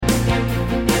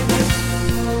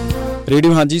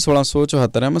Radio ਹਾਂਜੀ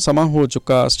 1674 ਮੈਂ ਸਮਾਂ ਹੋ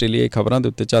ਚੁੱਕਾ ਆਸਟ੍ਰੇਲੀਆਈ ਖਬਰਾਂ ਦੇ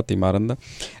ਉੱਤੇ ਝਾਤੀ ਮਾਰਨ ਦਾ।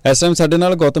 ਇਸ ਟਾਈਮ ਸਾਡੇ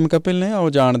ਨਾਲ ਗੌਤਮ ਕਪਿਲ ਨੇ। ਆਓ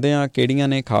ਜਾਣਦੇ ਹਾਂ ਕਿਹੜੀਆਂ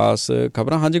ਨੇ ਖਾਸ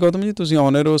ਖਬਰਾਂ। ਹਾਂਜੀ ਗੌਤਮ ਜੀ, ਤੁਸੀਂ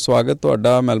ਆਨ ਏਅਰ ਹੋ, ਸਵਾਗਤ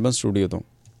ਤੁਹਾਡਾ ਮੈਲਬਨ ਸਟੂਡੀਓ ਤੋਂ।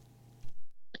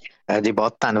 जी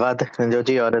बहुत धन्यवाद रंजो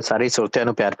जी और सारी ਸਰੋਤਿਆਂ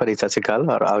ਨੂੰ ਪਿਆਰ ਭਰੀ ਸਤਿ ਸ਼੍ਰੀ ਅਕਾਲ।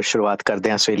 ਔਰ ਆਓ ਸ਼ੁਰੂਆਤ ਕਰਦੇ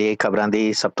ਹਾਂ ਆਸਟ੍ਰੇਲੀਆਈ ਖਬਰਾਂ ਦੀ।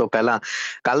 ਸਭ ਤੋਂ ਪਹਿਲਾਂ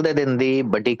ਕੱਲ ਦੇ ਦਿਨ ਦੀ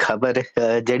ਵੱਡੀ ਖਬਰ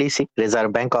ਜਿਹੜੀ ਸੀ,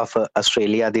 ਰਿਜ਼ਰਵ ਬੈਂਕ ਆਫ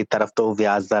ਆਸਟ੍ਰੇਲੀਆ ਦੀ ਤਰਫ ਤੋਂ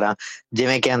ਵਿਆਜ ਦਰਾਂ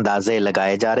ਜਿਵੇਂ ਕਿ ਅੰਦਾਜ਼ੇ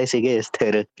ਲਗਾਏ ਜਾ ਰਹੇ ਸੀਗੇ,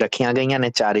 ਸਥਿਰ ਰੱਖੀਆਂ ਗਈਆਂ ਨੇ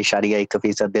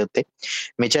 4.1% ਦੇ ਉੱਤੇ।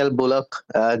 ਮਿਚੈਲ ਬੁਲਕ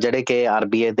ਜਿਹੜੇ ਕਿ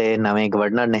RBA ਦੇ ਨਵੇਂ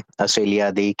ਗਵਰਨਰ ਨੇ, ਆਸਟ੍ਰੇਲੀਆ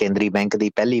ਦੀ ਕੇਂਦਰੀ ਬੈਂਕ ਦੀ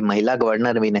ਪਹਿਲੀ ਮਹਿਲਾ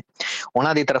ਗਵਰਨਰ ਵੀ ਨੇ,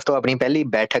 ਉਹਨਾਂ ਦੀ ਤਰਫ ਤੋਂ ਆਪਣੀ ਪਹਿਲੀ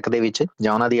ਬੈਠਕ ਦੇ ਵਿੱਚ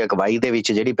ਜਾਂ ਉਹਨਾਂ ਦੀ ਅਗਵਾਈ ਦੇ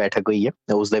ਵਿੱਚ ਜਿਹੜੀ ਬੈਠਕ ਹੋਈ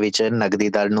ਹੈ ਉਸ ਦੇ ਵਿੱਚ ਨਗਦੀ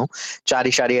ਦਰ ਨੂੰ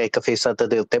 4.1%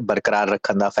 ਦੇ ਉੱਤੇ ਬਰਕਰਾਰ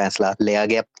ਰੱਖਣ ਦਾ ਫੈਸਲਾ ਲਿਆ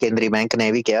ਗਿਆ। ਕੇਂਦਰੀ ਬੈਂਕ ਨੇ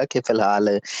ਇਹ ਵੀ ਕਿਹਾ ਕਿ ਫਿਲਹਾਲ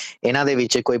ਇਹਨਾਂ ਦੇ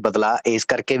ਵਿੱਚ ਕੋਈ ਬਦਲਾਅ ਇਸ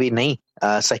ਕਰਕੇ ਵੀ ਨਹੀਂ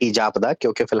ਸਹੀ ਜਾਪਦਾ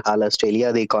ਕਿਉਂਕਿ ਫਿਲਹਾਲ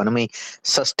ਆਸਟ੍ਰੇਲੀਆ ਦੀ ਇਕੋਨਮੀ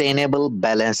ਸਸਟੇਨੇਬਲ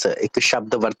ਬੈਲੈਂਸ ਇੱਕ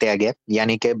ਸ਼ਬਦ ਵਰਤਿਆ ਗਿਆ,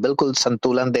 ਯਾਨੀ ਕਿ ਬਿਲਕੁਲ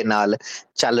ਸੰਤੁਲਨ ਦੇ ਨਾਲ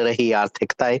ਚੱਲ ਰਹੀ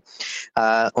ਆਰਥਿਕਤਾ ਹੈ।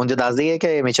 ਉਂਝ ਦੱਸ ਦਈਏ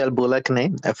ਕਿ ਮਿਚੈਲ ਬੁਲਕ ਨੇ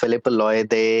ਫਿਲਿਪ ਲੋਏ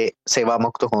ਦੇ ਸੇਵਾ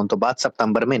ਮੁਕਤ ਹੋਣ ਤੋਂ ਬਾਅਦ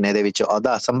ਸਤੰਬਰ ਮਹੀਨੇ ਦੇ ਵਿੱਚ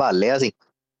ਅਹੁਦਾ ਸੰਭਾਲ ਲਿਆ ਸੀ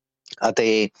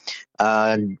ਅਤੇ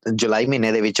ਜੁਲਾਈ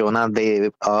ਮਹੀਨੇ ਦੇ ਵਿੱਚ ਉਹਨਾਂ ਦੇ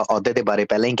ਅਹੁਦੇ ਦੇ ਬਾਰੇ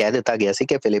ਪਹਿਲਾਂ ਹੀ ਕਹਿ ਦਿੱਤਾ ਗਿਆ ਸੀ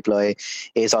ਕਿ ਫਿਲਿਪ ਲੋਏ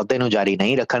ਇਸ ਅਹੁਦੇ ਨੂੰ ਜਾਰੀ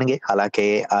ਨਹੀਂ ਰੱਖਣਗੇ। ਹਾਲਾਂਕਿ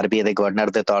RBA ਦੇ ਗਵਰਨਰ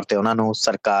ਦੇ ਤੌਰ ਤੇ ਉਹਨਾਂ ਨੂੰ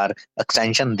ਸਰਕਾਰ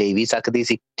ਐਕਸਟੈਂਸ਼ਨ ਦੇ ਵੀ ਸਕਦੀ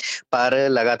ਸੀ, ਪਰ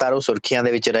ਲਗਾਤਾਰ ਉਹ ਸੁਰਖੀਆਂ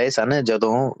ਦੇ ਵਿੱਚ ਰਹੇ ਸਨ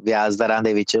ਜਦੋਂ ਵਿਆਜ ਦਰਾਂ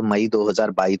ਦੇ ਵਿੱਚ ਮਈ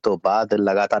 2022 ਤੋਂ ਬਾਅਦ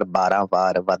ਲਗਾਤਾਰ 12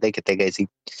 ਵਾਰ ਵਾਧੇ ਕੀਤੇ ਗਏ ਸੀ।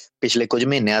 ਪਿਛਲੇ ਕੁਝ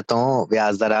ਮਹੀਨਿਆਂ ਤੋਂ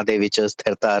ਵਿਆਜ ਦਰਾਂ ਦੇ ਵਿੱਚ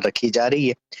ਸਥਿਰਤਾ ਰੱਖੀ ਜਾ ਰਹੀ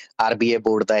ਹੈ। RBA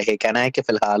ਬੋਰਡ ਦਾ ਇਹ ਕਹਿਣਾ ਹੈ ਕਿ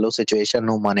ਫਿਲਹਾਲ ਉਹ ਸਿਚੁਏਸ਼ਨ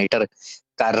ਨੂੰ ਮੋਨੀਟਰ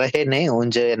ਕਰ ਰਹੇ ਨੇ।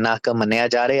 ਉਂਝ ਇੰਨਾ ਕੁ ਮੰਨਿਆ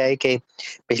ਜਾ ਰਿਹਾ ਹੈ ਕਿ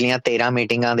ਪਿਛਲੀਆਂ 13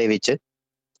 ਮੀਟਿੰਗਾਂ ਦੇ ਵਿੱਚ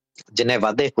ਜਿੰਨੇ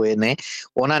ਵਾਧੇ ਹੋਏ ਨੇ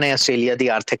ਉਹਨਾਂ ਨੇ ਆਸਟ੍ਰੇਲੀਆ ਦੀ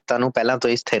ਆਰਥਿਕਤਾ ਨੂੰ ਪਹਿਲਾਂ ਤੋਂ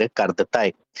ਹੀ ਸਥਿਰ ਕਰ ਦਿੱਤਾ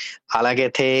ਹੈ। ਹਾਲਾਂਕਿ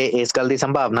ਇੱਥੇ ਇਸ ਗੱਲ ਦੀ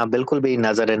ਸੰਭਾਵਨਾ ਬਿਲਕੁਲ ਵੀ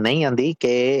ਨਜ਼ਰ ਨਹੀਂ ਆਉਂਦੀ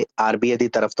ਕਿ RBA ਦੀ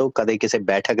ਤਰਫ ਤੋਂ ਕਦੇ ਕਿਸੇ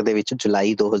ਬੈਠਕ ਦੇ ਵਿੱਚ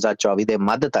ਜੁਲਾਈ 2024 ਦੇ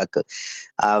ਮੱਧ ਤੱਕ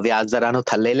ਵਿਆਜ ਦਰਾਂ ਨੂੰ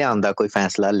ਥੱਲੇ ਲਿਆਉਣ ਦਾ ਕੋਈ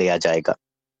ਫੈਸਲਾ ਲਿਆ ਜਾਏਗਾ।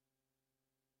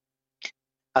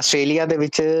 ਆਸਟ੍ਰੇਲੀਆ ਦੇ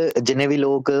ਵਿੱਚ ਜਿੰਨੇ ਵੀ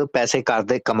ਲੋਕ ਪੈਸੇ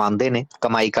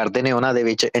ਕਮਾਈ ਕਰਦੇ ਨੇ ਉਹਨਾਂ ਦੇ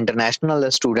ਵਿੱਚ ਇੰਟਰਨੈਸ਼ਨਲ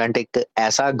ਸਟੂਡੈਂਟ ਇੱਕ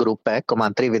ਐਸਾ ਗਰੁੱਪ ਹੈ,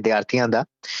 ਕੌਮਾਂਤਰੀ ਵਿਦਿਆਰਥੀਆਂ ਦਾ,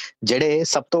 ਜਿਹੜੇ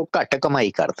ਸਭ ਤੋਂ ਘੱਟ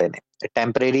ਕਮਾਈ ਕਰਦੇ ਨੇ।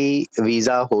 ਟੈਂਪਰੇਰੀ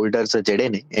ਵੀਜ਼ਾ ਹੋਲਡਰਸ ਜਿਹੜੇ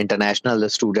ਨੇ, ਇੰਟਰਨੈਸ਼ਨਲ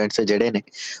ਸਟੂਡੈਂਟਸ ਜਿਹੜੇ ਨੇ,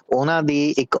 ਉਹਨਾਂ ਦੀ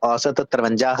ਇੱਕ ਔਸਤ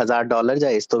 $53,000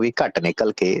 ਜਾਂ ਇਸ ਤੋਂ ਵੀ ਘੱਟ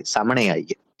ਨਿਕਲ ਕੇ ਸਾਹਮਣੇ ਆਈ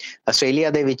ਹੈ। ਆਸਟ੍ਰੇਲੀਆ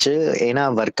ਦੇ ਵਿੱਚ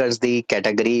ਇਹਨਾਂ ਵਰਕਰਸ ਦੀ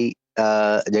ਕੈਟਾਗਰੀ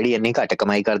ਜਿਹੜੀ ਇੰਨੀ ਘੱਟ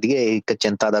ਕਮਾਈ ਕਰਦੀ ਹੈ, ਇੱਕ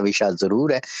ਚਿੰਤਾ ਦਾ ਵਿਸ਼ਾ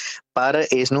ਜ਼ਰੂਰ ਹੈ, ਪਰ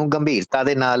ਇਸ ਨੂੰ ਗੰਭੀਰਤਾ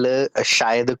ਦੇ ਨਾਲ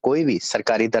ਸ਼ਾਇਦ ਕੋਈ ਵੀ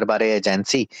ਸਰਕਾਰੀ ਦਰਬਾਰੇ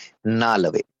ਏਜੰਸੀ ਨਾ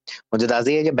ਲਵੇ। ਮੁझे ਦੱਸ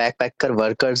ਦਈਏ ਕਿ ਬੈਕਪੈਕਰ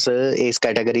ਵਰਕਰਸ ਇਸ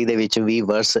ਕੈਟਾਗਰੀ ਦੇ ਵਿੱਚ ਵੀ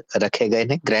ਵਰਸ ਰੱਖੇ ਗਏ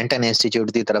ਨੇ। ਗ੍ਰੈਂਟਨ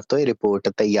ਇੰਸਟੀਚਿਊਟ ਦੀ ਤਰਫ ਤੋਂ ਇਹ ਰਿਪੋਰਟ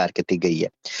ਤਿਆਰ ਕੀਤੀ ਗਈ ਹੈ।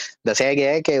 ਦੱਸਿਆ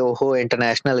ਗਿਆ ਹੈ ਕਿ ਉਹ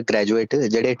ਇੰਟਰਨੈਸ਼ਨਲ ਗ੍ਰੈਜੂਏਟ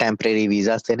ਜਿਹੜੇ ਟੈਂਪਰੇਰੀ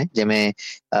ਵੀਜ਼ਾ ਤੇ ਨੇ, ਜਿਵੇਂ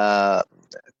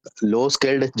ਲੋ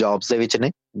ਸਕਿਲਡ ਜੌਬਸ ਦੇ ਵਿੱਚ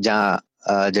ਨੇ, ਜਾਂ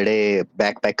ਜਿਹੜੇ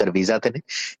ਬੈਕਪੈਕਰ ਵੀਜ਼ਾ ਤੇ ਨੇ,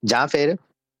 ਜਾਂ ਫਿਰ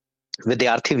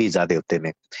ਵਿਦਿਆਰਥੀ ਵੀਜ਼ਾ ਦੇ ਉੱਤੇ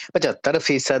ਨੇ।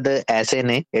 75% ਐਸੇ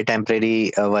ਨੇ ਇਹ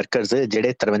ਟੈਂਪਰੇਰੀ ਵਰਕਰਸ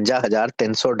ਜਿਹੜੇ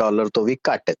 $53,300 ਤੋਂ ਵੀ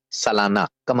ਘੱਟ ਸਾਲਾਨਾ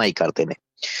ਕਮਾਈ ਕਰਦੇ ਨੇ।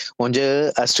 ਉਂਝ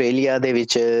ਆਸਟ੍ਰੇਲੀਆ ਦੇ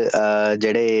ਵਿੱਚ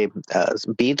ਜਿਹੜੇ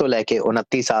 20 ਤੋਂ ਲੈ ਕੇ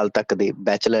 29 ਸਾਲ ਤੱਕ ਦੇ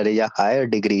ਬੈਚਲਰ ਜਾਂ ਹਾਇਰ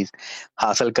ਡਿਗਰੀਜ਼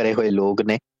ਹਾਸਲ ਕਰੇ ਹੋਏ ਲੋਕ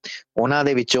ਨੇ, ਉਹਨਾਂ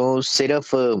ਦੇ ਵਿੱਚੋਂ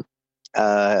ਸਿਰਫ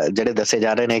ਜਿਹੜੇ ਦੱਸੇ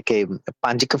ਜਾ ਰਹੇ ਨੇ ਕਿ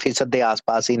 5% ਦੇ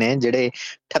ਆਸ-ਪਾਸ ਹੀ ਨੇ ਜਿਹੜੇ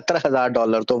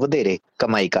 $78,000 ਤੋਂ ਵਧੇਰੇ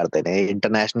ਕਮਾਈ ਕਰਦੇ ਨੇ।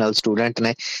 ਇੰਟਰਨੈਸ਼ਨਲ ਸਟੂਡੈਂਟ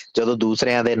ਨੇ ਜਦੋਂ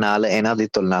ਦੂਸਰਿਆਂ ਦੇ ਨਾਲ ਇਹਨਾਂ ਦੀ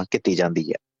ਤੁਲਨਾ ਕੀਤੀ ਜਾਂਦੀ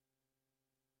ਹੈ।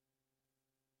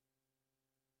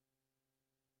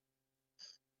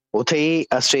 ਉੱਥੇ ਹੀ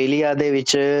ਆਸਟ੍ਰੇਲੀਆ ਦੇ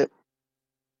ਵਿੱਚ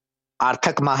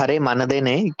ਆਰਥਿਕ ਮਾਹਰ ਮੰਨਦੇ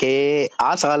ਨੇ ਕਿ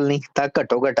ਆਹ ਸਾਲ ਨਹੀਂ ਤਾਂ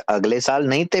ਘੱਟੋ ਘੱਟ ਅਗਲੇ ਸਾਲ,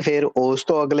 ਨਹੀਂ ਤੇ ਫਿਰ ਉਸ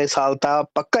ਤੋਂ ਅਗਲੇ ਸਾਲ ਤਾਂ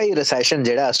ਪੱਕਾ ਹੀ ਰਿਸੈਸ਼ਨ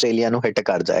ਜਿਹੜਾ ਆਸਟ੍ਰੇਲੀਆ ਨੂੰ ਹਿੱਟ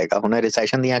ਕਰ ਜਾਏਗਾ। ਹੁਣ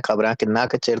ਰਿਸੈਸ਼ਨ ਦੀਆਂ ਖਬਰਾਂ ਕਿੰਨਾ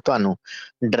ਕੁ ਚਿਰ ਤੁਹਾਨੂੰ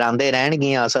ਡਰਾਉਂਦੇ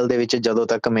ਰਹਿਣਗੀਆਂ, ਅਸਲ ਦੇ ਵਿੱਚ ਜਦੋਂ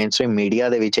ਤੱਕ ਮੇਨਸਟ੍ਰੀਮ ਮੀਡੀਆ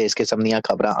ਦੇ ਵਿੱਚ ਇਸ ਕਿਸਮ ਦੀਆਂ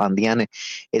ਖਬਰਾਂ ਆਉਂਦੀਆਂ ਨੇ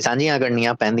ਇਹ ਸਾਂਝੀਆਂ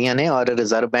ਕਰਨੀਆਂ ਪੈਂਦੀਆਂ ਨੇ। ਔਰ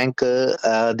ਰਿਜ਼ਰਵ ਬੈਂਕ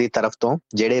ਦੀ ਤਰਫ ਤੋਂ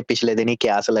ਜਿਹੜੇ ਪਿਛਲੇ ਦਿਨੀ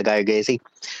ਕਿਆਸ ਲਗਾਏ ਗਏ ਸੀ,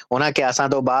 ਉਹਨਾਂ ਕਿਆਸਾਂ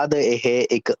ਤੋਂ ਬਾਅਦ ਇਹ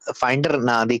ਇੱਕ ਫਾਈਂਡਰ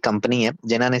ਨਾਂ ਦੀ ਕੰਪਨੀ ਹੈ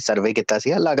ਜਿਨ੍ਹਾਂ ਨੇ ਸਰਵੇ ਕੀਤਾ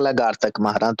ਸੀ, ਅਲੱਗ-ਅਲੱਗ ਆਰਥਿਕ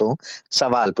ਮਾਹਰਾਂ ਤੋਂ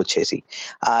ਸਵਾਲ ਪੁੱਛੇ ਸੀ।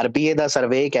 RBA ਦਾ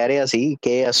ਸਰਵੇ ਕਹਿ ਰਿਹਾ ਸੀ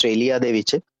ਕਿ ਆਸਟ੍ਰੇਲੀਆ ਦੇ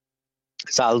ਵਿੱਚ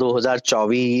ਸਾਲ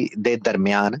 2024 ਦੇ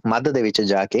ਦਰਮਿਆਨ ਮੱਧ ਦੇ ਵਿੱਚ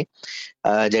ਜਾ ਕੇ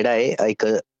ਜਿਹੜਾ ਇਹ ਇੱਕ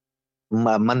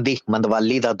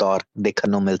ਮੰਦਵਾਲੀ ਦਾ ਦੌਰ ਦੇਖਣ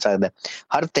ਨੂੰ ਮਿਲ ਸਕਦਾ।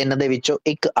 ਹਰ 3 ਦੇ ਵਿੱਚੋਂ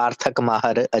ਇੱਕ ਆਰਥਿਕ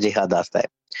ਮਾਹਰ ਅਜਿਹਾ ਦੱਸਦਾ ਹੈ।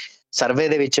 ਸਰਵੇ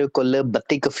ਦੇ ਵਿੱਚ ਕੁੱਲ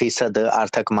 32%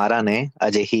 ਆਰਥਿਕ ਮਾਹਰਾਂ ਨੇ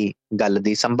ਅਜਿਹੀ ਗੱਲ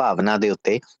ਦੀ ਸੰਭਾਵਨਾ ਦੇ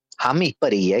ਉੱਤੇ ਹਾਮੀ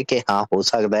ਭਰੀ ਹੈ ਕਿ ਹਾਂ ਹੋ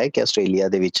ਸਕਦਾ ਹੈ ਕਿ ਆਸਟ੍ਰੇਲੀਆ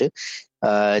ਦੇ ਵਿੱਚ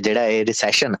ਜਿਹੜਾ ਇਹ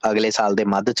ਰਿਸੈਸ਼ਨ ਅਗਲੇ ਸਾਲ ਦੇ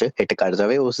ਮੱਧ 'ਚ ਹਿੱਟ ਕਰ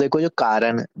ਜਾਵੇ। ਉਸਦੇ ਕੁਝ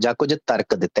ਕਾਰਨ ਜਾਂ ਕੁਝ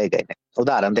ਤਰਕ ਦਿੱਤੇ ਗਏ ਨੇ।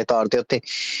 ਉਦਾਹਰਨ ਦੇ ਤੌਰ ਤੇ ਉੱਤੇ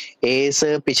ਇਸ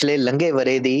ਪਿਛਲੇ ਲੰਘੇ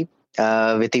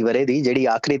ਵਿੱਤੀ ਵਰੇ ਦੀ ਜਿਹੜੀ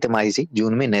ਆਖਰੀ ਤਿਮਾਹੀ ਸੀ,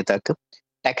 ਜੂਨ ਮਹੀਨੇ ਤੱਕ,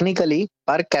 ਟੈਕਨੀਕਲੀ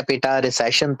ਪਰ ਕੈਪੀਟਾ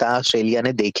ਰਿਸੈਸ਼ਨ ਤਾਂ ਆਸਟ੍ਰੇਲੀਆ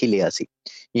ਨੇ ਦੇਖ ਹੀ ਲਿਆ ਸੀ।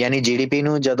 ਯਾਨੀ GDP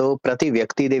ਨੂੰ ਜਦੋਂ ਪ੍ਰਤੀ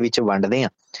ਵਿਅਕਤੀ ਦੇ ਵਿੱਚ ਵੰਡਦੇ ਆ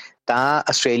ਤਾਂ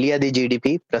ਆਸਟ੍ਰੇਲੀਆ ਦੀ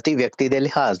GDP ਪ੍ਰਤੀ ਵਿਅਕਤੀ ਦੇ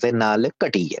ਲਿਹਾਜ਼ ਦੇ ਨਾਲ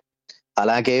ਘਟੀ ਹੈ।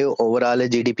 ਹਾਲਾਂਕਿ ਓਵਰਆਲ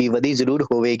GDP ਵਧੀ ਜ਼ਰੂਰ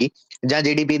ਹੋਵੇਗੀ ਜਾਂ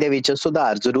GDP ਦੇ ਵਿੱਚ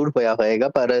ਸੁਧਾਰ ਜ਼ਰੂਰ ਹੋਇਆ ਹੋਏਗਾ,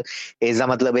 ਪਰ ਇਸ ਦਾ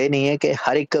ਮਤਲਬ ਇਹ ਨਹੀਂ ਹੈ ਕਿ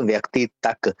ਹਰ ਇੱਕ ਵਿਅਕਤੀ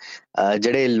ਤੱਕ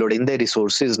ਜਿਹੜੇ ਲੋੜੀਂਦੇ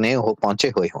ਰਿਸੋਰਸਿਸ ਨੇ ਉਹ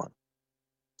ਪਹੁੰਚੇ ਹੋਏ ਹੋਣ।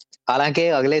 ਹਾਲਾਂਕਿ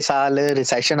ਅਗਲੇ ਸਾਲ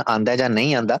ਰਿਸੈਸ਼ਨ ਆਂਦਾ ਜਾਂ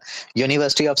ਨਹੀਂ ਆਂਦਾ,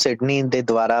 ਯੂਨੀਵਰਸਿਟੀ ਆਫ ਸਿਡਨੀ ਦੇ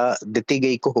ਦੁਆਰਾ ਦਿੱਤੀ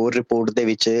ਗਈ ਇੱਕ ਹੋਰ ਰਿਪੋਰਟ ਦੇ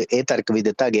ਵਿੱਚ ਇਹ ਤਰਕ ਵੀ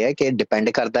ਦਿੱਤਾ ਗਿਆ ਕਿ ਡਿਪੈਂਡ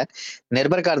ਕਰਦਾ,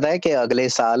 ਨਿਰਭਰ ਕਰਦਾ ਹੈ ਕਿ ਅਗਲੇ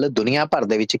ਸਾਲ ਦੁਨੀਆ ਭਰ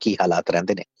ਦੇ ਵਿੱਚ ਕੀ ਹਾਲਾਤ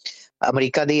ਰਹਿੰਦੇ ਨੇ।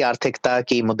 ਅਮਰੀਕਾ ਦੀ ਆਰਥਿਕਤਾ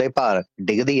ਕੀ ਮੁੱਦੇ ਭਾਰ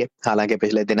ਡਿੱਗਦੀ ਹੈ। ਹਾਲਾਂਕਿ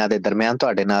ਪਿਛਲੇ ਦਿਨਾਂ ਦੇ ਦਰਮਿਆਨ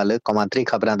ਤੁਹਾਡੇ ਨਾਲ ਕੌਮਾਂਤਰੀ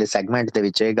ਖਬਰਾਂ ਦੇ ਸੈਗਮੈਂਟ ਦੇ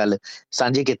ਵਿੱਚ ਇਹ ਗੱਲ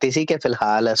ਸਾਂਝੀ ਕੀਤੀ ਸੀ ਕਿ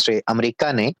ਫਿਲਹਾਲ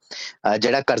ਅਮਰੀਕਾ ਨੇ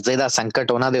ਜਿਹੜਾ ਕਰਜ਼ੇ ਦਾ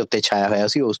ਸੰਕਟ ਉਹਨਾਂ ਦੇ ਉੱਤੇ ਛਾਇਆ ਹੋਇਆ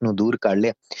ਸੀ ਉਸ ਨੂੰ ਦੂਰ ਕਰ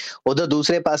ਲਿਆ। ਉਦੋਂ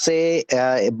ਦੂਸਰੇ ਪਾਸੇ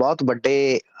ਬਹੁਤ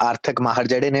ਵੱਡੇ ਆਰਥਿਕ ਮਾਹਰ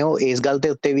ਜਿਹੜੇ ਨੇ ਉਹ ਇਸ ਗੱਲ ਦੇ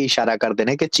ਉੱਤੇ ਵੀ ਇਸ਼ਾਰਾ ਕਰਦੇ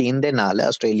ਨੇ ਕਿ ਚੀਨ ਦੇ ਨਾਲ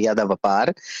ਆਸਟ੍ਰੇਲੀਆ ਦਾ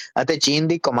ਵਪਾਰ ਅਤੇ ਚੀਨ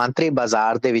ਦੀ ਕੌਮਾਂਤਰੀ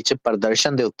ਬਾਜ਼ਾਰ ਦੇ ਵਿੱਚ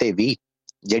ਪ੍ਰਦਰਸ਼ਨ ਦੇ ਉੱਤੇ ਵੀ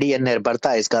ਜਿਹੜੀ ਹੈ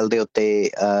ਨਿਰਭਰਤਾ ਇਸ ਗੱਲ ਦੇ ਉੱਤੇ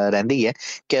ਰਹਿੰਦੀ ਹੈ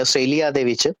ਕਿ ਆਸਟ੍ਰੇਲੀਆ ਦੇ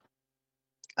ਵਿੱਚ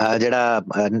ਜਿਹੜਾ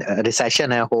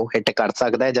ਰਿਸੈਸ਼ਨ ਹੈ ਉਹ ਹਿੱਟ ਕਰ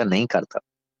ਸਕਦਾ ਹੈ ਜਾਂ ਨਹੀਂ ਕਰਦਾ।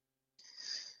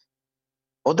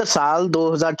 ਉਧਰ ਸਾਲ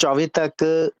 2024 ਤੱਕ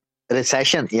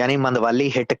ਰਿਸੈਸ਼ਨ ਯਾਨੀ ਮੰਦਵਾਲੀ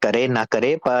ਹਿੱਟ ਕਰੇ ਨਾ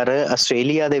ਕਰੇ, ਪਰ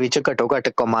ਆਸਟ੍ਰੇਲੀਆ ਦੇ ਵਿੱਚ ਘੱਟੋ ਘੱਟ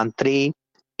ਕੌਮਾਂਤਰੀ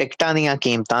ਟਿਕਟਾਂ ਦੀਆਂ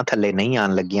ਕੀਮਤਾਂ ਥੱਲੇ ਨਹੀਂ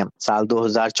ਆਉਣ ਲੱਗੀਆਂ। ਸਾਲ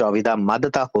 2024 ਦਾ ਮੱਧ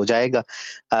ਤਾਂ ਹੋ ਜਾਏਗਾ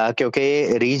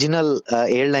ਕਿਉਂਕਿ ਰੀਜਨਲ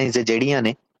ਏਅਰਲਾਈਨਸ ਜਿਹੜੀਆਂ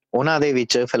ਨੇ ਉਹਨਾਂ ਦੇ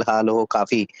ਵਿੱਚ ਫਿਲਹਾਲ ਉਹ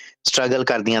ਕਾਫੀ ਸਟਰਗਲ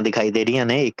ਕਰਦੀਆਂ ਦਿਖਾਈ ਦੇ ਰਹੀਆਂ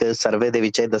ਨੇ। ਇੱਕ ਸਰਵੇ ਦੇ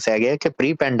ਵਿੱਚ ਇਹ ਦੱਸਿਆ ਗਿਆ ਕਿ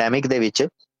ਪ੍ਰੀ ਪੈਂਡੈਮਿਕ ਦੇ ਵਿੱਚ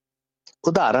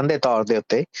ਉਦਾਹਰਨ ਦੇ ਤੌਰ ਦੇ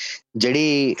ਉੱਤੇ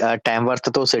ਜਿਹੜੀ ਟੈਮਵਰਥ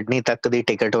ਤੋਂ ਸਿਡਨੀ ਤੱਕ ਦੀ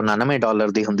ਟਿਕਟ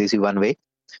 $99 ਦੀ ਹੁੰਦੀ ਸੀ ਵਨ ਵੇ,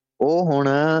 ਉਹ ਹੁਣ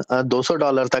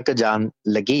 $200 ਤੱਕ ਜਾਣ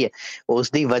ਲੱਗੀ ਹੈ।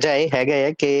 ਉਸ ਦੀ ਵਜ੍ਹਾ ਇਹ ਹੈਗਾ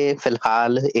ਹੈ ਕਿ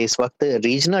ਫਿਲਹਾਲ ਇਸ ਵਕਤ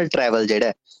ਰੀਜਨਲ ਟਰੈਵਲ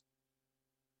ਜਿਹੜਾ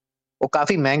ਉਹ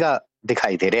ਕਾਫੀ ਮਹਿੰਗਾ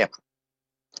ਦਿਖਾਈ ਦੇ ਰਿਹਾ।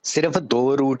 ਸਿਰਫ 2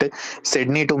 route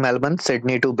Sydney to Melbourne,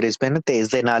 Sydney to Brisbane ਤੇ ਇਸ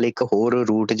ਦੇ ਨਾਲ ਇੱਕ ਹੋਰ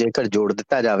ਰੂਟ ਜੇਕਰ ਜੋੜ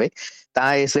ਦਿੱਤਾ ਜਾਵੇ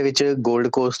ਤਾਂ ਇਸ ਦੇ ਵਿੱਚ ਗੋਲਡ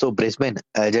ਕੋਸਟ ਤੋਂ ਬ੍ਰਿਸਬਨ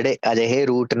ਜਿਹੜੇ ਅਜਿਹੇ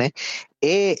ਰੂਟ ਨੇ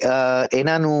ਇਹ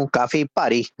ਇਹਨਾਂ ਨੂੰ ਕਾਫੀ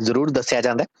ਭਾਰੀ ਜ਼ਰੂਰ ਦੱਸਿਆ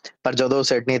ਜਾਂਦਾ, ਪਰ ਜਦੋਂ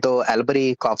ਸਿਡਨੀ ਤੋਂ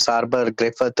Albury, Coffs Harbour,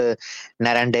 Griffith,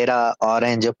 Narrandera,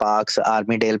 Orange, Parkes,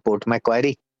 Armidale, Port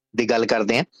Macquarie ਦੀ ਗੱਲ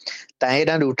ਕਰਦੇ ਆ ਤਾਂ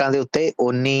ਇਹਨਾਂ ਰੂਟਾਂ ਦੇ ਉੱਤੇ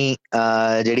ਉਨੀ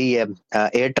ਜਿਹੜੀ ਹੈ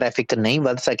ਏਅਰ ਟ੍ਰੈਫਿਕ ਨਹੀਂ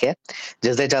ਵੱਧ ਸਕਿਆ,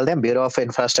 ਜਿਸ ਦੇ ਚੱਲਦੇ bureau of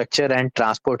infrastructure and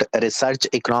transport research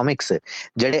economics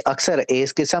ਜਿਹੜੇ ਅਕਸਰ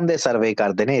ਇਸ ਕਿਸਮ ਦੇ ਸਰਵੇ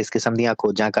ਕਰਦੇ ਨੇ, ਇਸ ਕਿਸਮ ਦੀਆਂ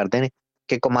ਖੋਜਾਂ ਕਰਦੇ ਨੇ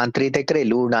ਕਿ ਕੌਮਾਂਤਰੀ ਤੇ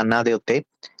ਘਰੇਲੂ ਉਡਾਨਾਂ ਦੇ ਉੱਤੇ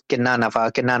ਕਿੰਨਾ ਨਫਾ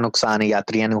ਕਿੰਨਾ ਨੁਕਸਾਨ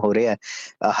ਯਾਤਰੀਆਂ ਨੂੰ ਹੋ ਰਿਹਾ ਹੈ,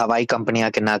 ਹਵਾਈ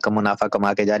ਕੰਪਨੀਆਂ ਕਿੰਨਾ ਕੁ ਮੁਨਾਫਾ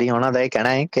ਕਮਾ ਕੇ ਜਾ ਰਹੀਆਂ। ਉਹਨਾਂ ਦਾ ਇਹ ਕਹਿਣਾ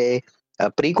ਹੈ ਕਿ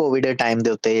ਪ੍ਰੀ ਕੋਵਿਡ ਟਾਈਮ ਦੇ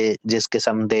ਉੱਤੇ ਜਿਸ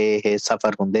ਕਿਸਮ ਦੇ ਇਹ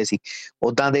ਸਫ਼ਰ ਹੁੰਦੇ ਸੀ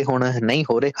ਉਦਾਂ ਦੇ ਹੁਣ ਨਹੀਂ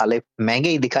ਹੋ ਰਹੇ, ਹਾਲੇ ਮਹਿੰਗੇ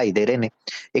ਹੀ ਦਿਖਾਈ ਦੇ ਰਹੇ ਨੇ।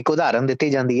 ਇੱਕ ਉਦਾਹਰਨ ਦਿੱਤੀ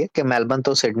ਜਾਂਦੀ ਹੈ ਕਿ ਮੈਲਬਨ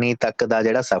ਤੋਂ ਸਿਡਨੀ ਤੱਕ ਦਾ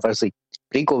ਜਿਹੜਾ ਸਫ਼ਰ ਸੀ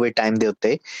ਪ੍ਰੀ ਕੋਵਿਡ ਟਾਈਮ ਦੇ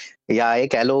ਉੱਤੇ, ਜਾਂ ਇਹ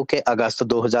ਕਹਿ ਲਓ ਕਿ ਅਗਸਤ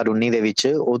 2019 ਦੇ ਵਿੱਚ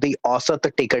ਉਹਦੀ ਔਸਤ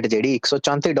ਟਿਕਟ ਜਿਹੜੀ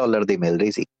 $134 ਦੀ ਮਿਲ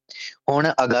ਰਹੀ ਸੀ,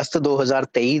 ਹੁਣ ਅਗਸਤ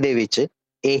 2023 ਦੇ ਵਿੱਚ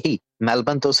ਇਹੀ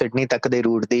ਮੈਲਬਨ ਤੋਂ ਸਿਡਨੀ ਤੱਕ ਦੇ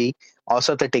ਰੂਟ ਦੀ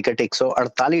ਔਸਤ ਟਿਕਟ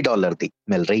 $148 ਦੀ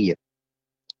ਮਿਲ ਰਹੀ ਹੈ।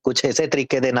 ਕੁਛ ਇਸੇ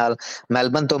ਤਰੀਕੇ ਦੇ ਨਾਲ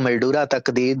ਮੈਲਬਨ ਤੋਂ ਮਿਲਡੂਰਾ ਤੱਕ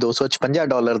ਦੀ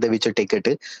 $256 ਦੇ ਵਿੱਚ ਟਿਕਟ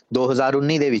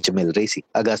 2019 ਦੇ ਵਿੱਚ ਮਿਲ ਰਹੀ ਸੀ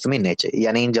ਅਗਸਤ ਮਹੀਨੇ 'ਚ,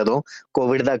 ਯਾਨੀ ਜਦੋਂ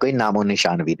ਕੋਵਿਡ ਦਾ ਕੋਈ ਨਾਮੋ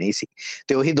ਨਿਸ਼ਾਨ ਵੀ ਨਹੀਂ ਸੀ।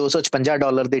 ਤੇ ਉਹੀ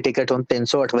 $256 ਦੀ ਟਿਕਟ ਹੁਣ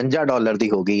 $358 ਦੀ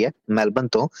ਹੋ ਗਈ ਹੈ ਮੈਲਬਨ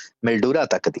ਤੋਂ ਮਿਲਡੂਰਾ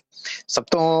ਤੱਕ ਦੀ। ਸਭ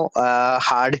ਤੋਂ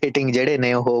ਹਾਰਡ ਹਿਟਿੰਗ ਜਿਹੜੇ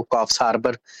ਨੇ ਉਹ ਕਾਫਸ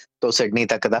ਹਾਰਬਰ ਤੋਂ ਸਿਡਨੀ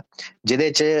ਤੱਕ ਦਾ, ਜਿਹਦੇ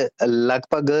 'ਚ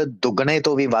ਲਗਭਗ ਦੁੱਗਣੇ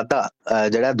ਤੋਂ ਵੀ ਵਾਧਾ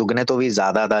ਜਿਹੜਾ ਦੁੱਗਣੇ ਤੋਂ ਵੀ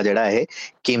ਜ਼ਿਆਦਾ ਦਾ ਜਿਹੜਾ ਇਹ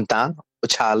ਕੀਮਤਾਂ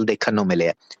ਉਛਾਲ ਦੇਖਣ ਨੂੰ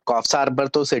ਮਿਲਿਆ। ਕਾਫਸ ਹਾਰਬਰ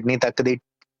ਤੋਂ ਸਿਡਨੀ ਤੱਕ ਦੀ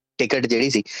ਟਿਕਟ ਜਿਹੜੀ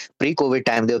ਸੀ ਪ੍ਰੀ ਕੋਵਿਡ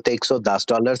ਟਾਈਮ ਦੇ ਉੱਤੇ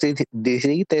 $110 ਦੀ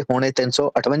ਸੀ ਤੇ ਹੁਣ ਇਹ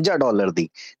 $358 ਦੀ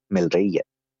ਮਿਲ ਰਹੀ ਹੈ।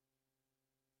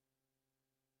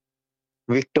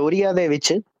 ਵਿਕਟੋਰੀਆ ਦੇ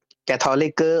ਵਿੱਚ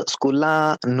ਕੈਥੋਲਿਕ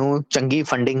ਸਕੂਲਾਂ ਨੂੰ ਚੰਗੀ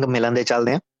ਫੰਡਿੰਗ ਮਿਲਣ ਦੇ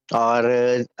ਚੱਲਦੇ ਆ ਔਰ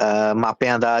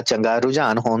ਮਾਪਿਆਂ ਦਾ ਚੰਗਾ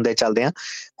ਰੁਝਾਨ ਹੋਣ ਦੇ ਚੱਲਦੇ ਆ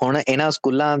ਹੁਣ ਇਹਨਾਂ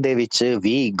ਸਕੂਲਾਂ ਦੇ ਵਿੱਚ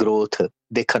ਵੀ ਗਰੋਥ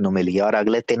ਦੇਖਣ ਨੂੰ ਮਿਲੀ ਹੈ ਔਰ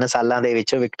ਅਗਲੇ 3 ਸਾਲਾਂ ਦੇ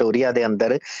ਵਿੱਚ ਵਿਕਟੋਰੀਆ ਦੇ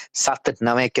ਅੰਦਰ 7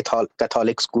 ਨਵੇਂ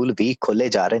ਕੈਥੋਲਿਕ ਸਕੂਲ ਵੀ ਖੋਲੇ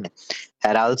ਜਾ ਰਹੇ ਨੇ।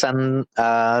 ਹੈਰਾਲਸਨ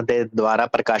ਦੇ ਦੁਆਰਾ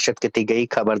ਪ੍ਰਕਾਸ਼ਿਤ ਕੀਤੀ ਗਈ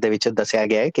ਖਬਰ ਦੇ ਵਿੱਚ ਦੱਸਿਆ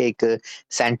ਗਿਆ ਹੈ ਕਿ ਇੱਕ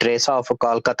saint Teresa of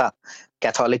Kolkata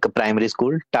Catholic primary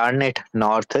school, Tarneit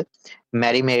north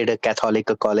Marymede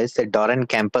Catholic college ਤੇ ਡੋਰਨ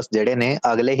ਕੈਂਪਸ ਜਿਹੜੇ ਨੇ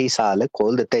ਅਗਲੇ ਹੀ ਸਾਲ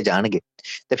ਖੋਲ ਦਿੱਤੇ ਜਾਣਗੇ।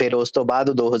 ਤੇ ਫਿਰ ਉਸ ਤੋਂ ਬਾਅਦ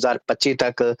 2025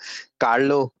 ਤੱਕ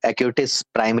Carlo Acutis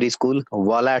primary school,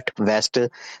 Wollert west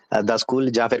ਦਾ ਸਕੂਲ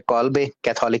ਜਾਂ ਫਿਰ ਕੋਲਬੇ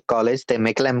ਕੈਥੋਲਿਕ ਕਾਲਜ ਤੇ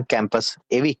ਮਿਕਲਮ ਕੈਂਪਸ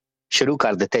ਇਹ ਵੀ ਸ਼ੁਰੂ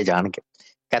ਕਰ ਦਿੱਤੇ ਜਾਣਗੇ।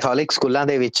 ਕੈਥੋਲਿਕ ਸਕੂਲਾਂ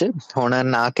ਦੇ ਵਿੱਚ ਹੁਣ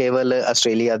ਨਾ ਕੇਵਲ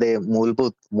ਆਸਟ੍ਰੇਲੀਆ ਦੇ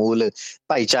ਮੂਲ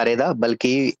ਭਾਈਚਾਰੇ ਦਾ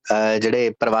ਬਲਕਿ ਜਿਹੜੇ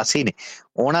ਪ੍ਰਵਾਸੀ ਨੇ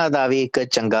ਉਹਨਾਂ ਦਾ ਵੀ ਇੱਕ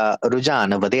ਚੰਗਾ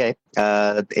ਰੁਝਾਨ ਵਧਿਆ ਹੈ।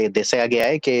 ਇਹ ਦੱਸਿਆ ਗਿਆ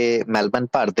ਹੈ ਕਿ ਮੈਲਬਨ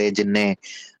ਭਰ ਦੇ ਜਿੰਨੇ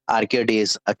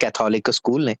ਆਰਕੀਓਡੀਜ਼ ਕੈਥੋਲਿਕ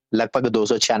ਸਕੂਲ ਨੇ, ਲਗਭਗ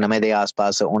 296 ਦੇ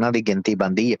ਆਸ-ਪਾਸ ਉਹਨਾਂ ਦੀ ਗਿਣਤੀ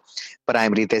ਬਣਦੀ ਹੈ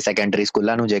ਪ੍ਰਾਇਮਰੀ ਤੇ ਸੈਕੰਡਰੀ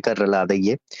ਸਕੂਲਾਂ ਨੂੰ ਜੇਕਰ ਰਲਾ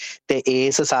ਦਈਏ। ਤੇ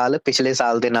ਇਸ ਸਾਲ ਪਿਛਲੇ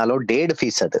ਸਾਲ ਦੇ ਨਾਲੋਂ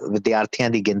 1.5% ਵਿਦਿਆਰਥੀਆਂ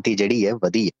ਦੀ ਗਿਣਤੀ ਜਿਹੜੀ ਹੈ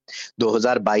ਵਧੀ ਹੈ।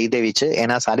 2022 ਦੇ ਵਿੱਚ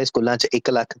ਇਹਨਾਂ ਸਾਰੇ ਸਕੂਲਾਂ 'ਚ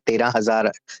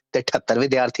 1,13,078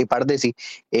 ਵਿਦਿਆਰਥੀ ਪੜ੍ਹਦੇ ਸੀ।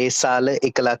 ਇਸ ਸਾਲ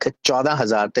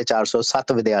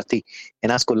 1,14,407 ਵਿਦਿਆਰਥੀ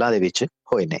ਇਹਨਾਂ ਸਕੂਲਾਂ ਦੇ ਵਿੱਚ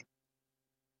ਹੋਏ ਨੇ।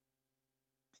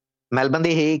 ਮੈਲਬਨ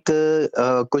ਦੀ ਹੀ ਇੱਕ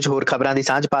ਕੁਝ ਹੋਰ ਖਬਰਾਂ ਦੀ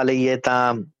ਸਾਂਝ ਪਾ ਲਈਏ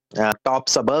ਤਾਂ ਟੌਪ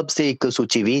ਸਬਰਬਸ ਦੀ ਇੱਕ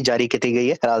ਸੂਚੀ ਵੀ ਜਾਰੀ ਕੀਤੀ ਗਈ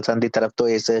ਹੈ ਰਾਜਸਥਾਨ ਦੀ ਤਰਫ ਤੋਂ।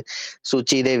 ਇਸ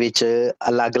ਸੂਚੀ ਦੇ ਵਿੱਚ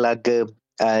ਅਲੱਗ-ਅਲੱਗ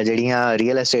ਜਿਹੜੀਆਂ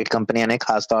ਰੀਅਲ ਐਸਟੇਟ ਕੰਪਨੀਆਂ ਨੇ,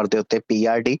 ਖਾਸ ਤੌਰ ਦੇ ਉੱਤੇ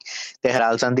PRD ਤੇ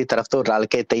ਹਰਾਲਸਨ ਦੀ ਤਰਫ ਤੋਂ ਰਲ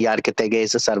ਕੇ ਤਿਆਰ ਕੀਤੇ ਗਏ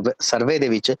ਇਸ ਸਰਵੇ ਦੇ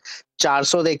ਵਿੱਚ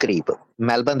 400 ਦੇ ਕਰੀਬ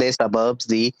ਮੈਲਬਨ ਦੇ ਸਬਰਬਸ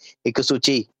ਦੀ ਇੱਕ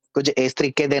ਸੂਚੀ ਕੁਝ ਇਸ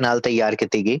ਤਰੀਕੇ ਦੇ ਨਾਲ ਤਿਆਰ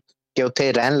ਕੀਤੀ ਗਈ ਕਿ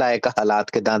ਉੱਥੇ ਰਹਿਣ ਲਾਇਕ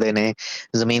ਹਾਲਾਤ ਕਿੱਦਾਂ ਦੇ ਨੇ,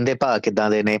 ਜ਼ਮੀਨ ਦੇ ਭਾਅ ਕਿੱਦਾਂ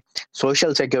ਦੇ ਨੇ,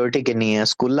 ਸੋਸ਼ਲ ਸਿਕਿਉਰਿਟੀ ਕਿੰਨੀ ਹੈ,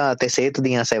 ਸਕੂਲਾਂ ਅਤੇ ਸਿਹਤ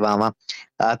ਦੀਆਂ ਸੇਵਾਵਾਂ,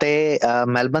 ਅਤੇ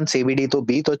ਮੈਲਬਨ CBD ਤੋਂ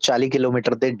 20 ਤੋਂ 40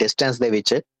 ਕਿਲੋਮੀਟਰ ਦੇ ਡਿਸਟੈਂਸ ਦੇ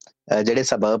ਵਿੱਚ ਜਿਹੜੇ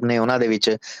ਸਬਰਬ ਨੇ ਉਹਨਾਂ ਦੇ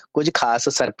ਵਿੱਚ ਕੁਝ ਖਾਸ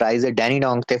ਸਰਪ੍ਰਾਈਜ਼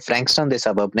ਡੈਨੀਡੋਂਗ ਤੇ ਫਰੈਂਕਸਟਨ ਦੇ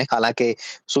ਸਬਰਬ ਨੇ। ਹਾਲਾਂਕਿ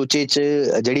ਸੂਚੀ 'ਚ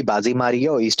ਜਿਹੜੀ ਬਾਜ਼ੀ ਮਾਰੀ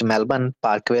ਹੈ ਉਹ ਈਸਟ ਮੈਲਬਨ,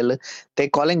 ਪਾਰਕਵਿਲ ਤੇ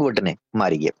ਕੋਲਿੰਗਵੁੱਡ ਨੇ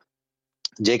ਮਾਰੀ ਹੈ।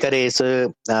 ਜੇਕਰ ਇਸ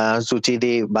ਸੂਚੀ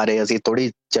ਦੇ ਬਾਰੇ ਅਸੀਂ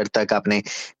ਥੋੜੀ ਚਿਰ ਤੱਕ ਆਪਣੇ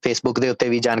ਫੇਸਬੁੱਕ ਦੇ ਉੱਤੇ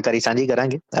ਵੀ ਜਾਣਕਾਰੀ ਸਾਂਝੀ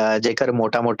ਕਰਾਂਗੇ। ਜੇਕਰ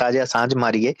ਮੋਟਾ ਜਿਹਾ ਸਾਂਝ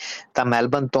ਮਾਰੀਏ ਤਾਂ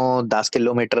ਮੈਲਬਨ ਤੋਂ 10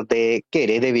 ਕਿਲੋਮੀਟਰ ਦੇ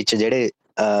ਘੇਰੇ ਦੇ ਵਿੱਚ ਜਿਹੜੇ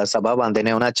ਸਬਰਬ ਆਉਂਦੇ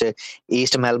ਨੇ ਉਹਨਾਂ 'ਚ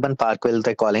ਈਸਟ ਮੈਲਬਨ, ਪਾਰਕਵਿਲ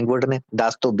ਤੇ ਕੋਲਿੰਗਵੁੱਡ ਨੇ।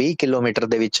 10 ਤੋਂ 20 ਕਿਲੋਮੀਟਰ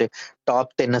ਦੇ ਵਿੱਚ ਟੌਪ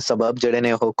 3 ਸਬਰਬ ਜਿਹੜੇ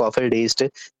ਨੇ ਉਹ ਕਾਫੀਲਡ ਈਸਟ,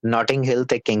 ਨੋਟਿੰਗ ਹਿਲ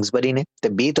ਤੇ ਕਿੰਗਸਬਰੀ ਨੇ। ਤੇ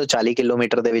 20 ਤੋਂ 40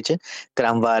 ਕਿਲੋਮੀਟਰ ਦੇ ਵਿੱਚ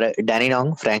ਕ੍ਰਮਵਾਰ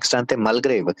ਡੈਨੀਡੋਂਗ, ਫਰੈਂਕਸਟਨ ਤੇ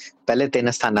ਮਲਗਰੇਵ ਪਹਿਲੇ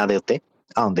 3 ਸਥਾਨਾਂ ਦੇ ਉੱਤੇ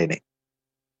ਆਉਂਦੇ ਨੇ।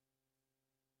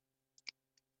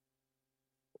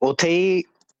 ਉੱਥੇ ਹੀ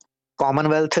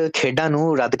ਕਾਮਨਵੈਲਥ ਖੇਡਾਂ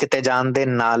ਨੂੰ ਰੱਦ ਕੀਤੇ ਜਾਣ ਦੇ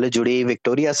ਨਾਲ ਜੁੜੀ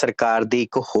ਵਿਕਟੋਰੀਆ ਸਰਕਾਰ ਦੀ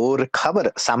ਇੱਕ ਹੋਰ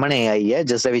ਖਬਰ ਸਾਹਮਣੇ ਆਈ ਹੈ,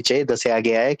 ਜਿਸ ਦੇ ਵਿੱਚ ਇਹ ਦੱਸਿਆ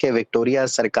ਗਿਆ ਹੈ ਕਿ ਵਿਕਟੋਰੀਆ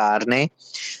ਸਰਕਾਰ ਨੇ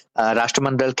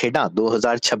ਰਾਸ਼ਟਰਮੰਡਲ ਖੇਡਾਂ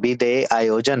 2026 ਦੇ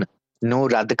ਆਯੋਜਨ ਨੂੰ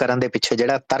ਰੱਦ ਕਰਨ ਦੇ ਪਿੱਛੇ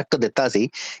ਜਿਹੜਾ ਤਰਕ ਦਿੱਤਾ ਸੀ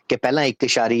ਕਿ ਪਹਿਲਾਂ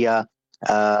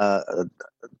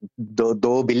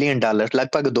 2 ਬਿਲੀਅਨ ਡਾਲਰ,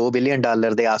 ਲਗਭਗ 2 ਬਿਲੀਅਨ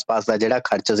ਡਾਲਰ ਦੇ ਆਸ-ਪਾਸ ਦਾ ਜਿਹੜਾ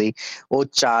ਖਰਚ ਸੀ ਉਹ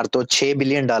 4 ਤੋਂ 6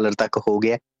 ਬਿਲੀਅਨ ਡਾਲਰ ਤੱਕ ਹੋ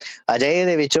ਗਿਆ। ਅਜਿਹੇ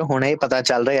ਦੇ ਵਿੱਚ ਹੁਣ ਇਹ ਪਤਾ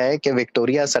ਚੱਲ ਰਿਹਾ ਹੈ ਕਿ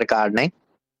ਵਿਕਟੋਰੀਆ ਸਰਕਾਰ ਨੇ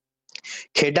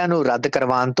ਖੇਡਾਂ ਨੂੰ ਰੱਦ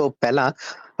ਕਰਵਾਉਣ ਤੋਂ ਪਹਿਲਾਂ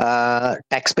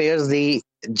ਟੈਕਸ ਪੇਅਰਸ ਦੀ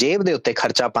ਜੇਬ ਦੇ ਉੱਤੇ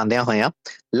ਖਰਚਾ ਪਾਉਂਦਿਆਂ ਹੋਇਆਂ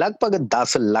ਲਗਭਗ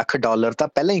 10 ਲੱਖ ਡਾਲਰ ਤਾਂ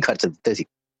ਪਹਿਲਾਂ ਹੀ ਖਰਚ ਦਿੱਤੇ ਸੀ।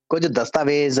 ਕੁਝ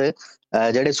ਦਸਤਾਵੇਜ਼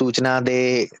ਜਿਹੜੇ ਸੂਚਨਾ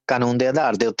ਦੇ ਕਾਨੂੰਨ ਦੇ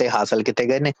ਆਧਾਰ ਦੇ ਉੱਤੇ ਹਾਸਲ ਕੀਤੇ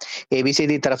ਗਏ ਨੇ। ABC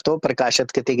ਦੀ ਤਰਫ ਤੋਂ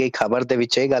ਪ੍ਰਕਾਸ਼ਿਤ ਕੀਤੀ ਗਈ ਖਬਰ ਦੇ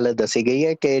ਵਿੱਚ ਇਹ ਗੱਲ ਦੱਸੀ ਗਈ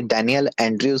ਹੈ ਕਿ ਡੈਨੀਅਲ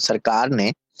ਐਂਡਰਿਊ ਸਰਕਾਰ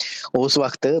ਨੇ ਉਸ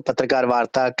ਵਕਤ ਪੱਤਰਕਾਰ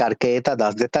ਵਾਰਤਾ ਕਰਕੇ ਤਾਂ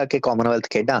ਦੱਸ ਦਿੱਤਾ ਕਿ ਕਾਮਨਵੈਲਥ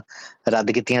ਖੇਡਾਂ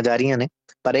ਰੱਦ ਕੀਤੀਆਂ ਜਾ ਰਹੀਆਂ ਨੇ,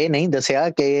 ਪਰ ਇਹ ਨਹੀਂ ਦੱਸਿਆ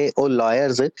ਕਿ ਉਹ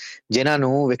ਲਾਇਰਸ ਜਿਨ੍ਹਾਂ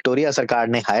ਨੂੰ ਵਿਕਟੋਰੀਆ ਸਰਕਾਰ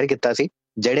ਨੇ ਹਾਇਰ ਕੀਤਾ ਸੀ,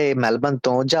 ਜਿਹੜੇ ਮੈਲਬਨ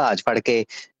ਤੋਂ ਜਹਾਜ਼ ਫੜ ਕੇ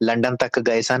ਲੰਡਨ ਤੱਕ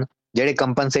ਗਏ ਸਨ, ਜਿਹੜੇ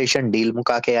ਕੰਪਨਸੇਸ਼ਨ ਡੀਲ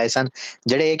ਮੁਕਾ ਕੇ ਆਏ ਸਨ,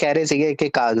 ਜਿਹੜੇ ਇਹ ਕਹਿ ਰਹੇ ਸੀਗੇ ਕਿ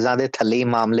ਕਾਗਜ਼ਾਂ ਦੇ ਥੱਲੇ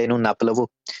ਮਾਮਲੇ ਨੂੰ ਨੱਪ ਲਵੋ,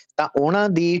 ਤਾਂ ਉਹਨਾਂ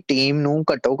ਦੀ ਟੀਮ ਨੂੰ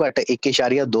ਘੱਟੋ ਘੱਟ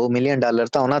 1.2 ਮਿਲੀਅਨ ਡਾਲਰ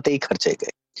ਤਾਂ ਉਹਨਾਂ ਤੇ ਹੀ ਖਰਚੇ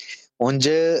ਗਏ। ਉਂਝ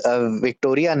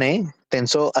ਵਿਕਟੋਰੀਆ ਨੇ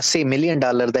 380 ਮਿਲੀਅਨ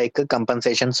ਡਾਲਰ ਦਾ ਇੱਕ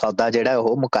ਕੰਪਨਸੇਸ਼ਨ ਸੌਦਾ ਜਿਹੜਾ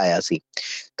ਉਹ ਮੁਕਾਇਆ ਸੀ।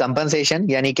 ਕੰਪਨਸੇਸ਼ਨ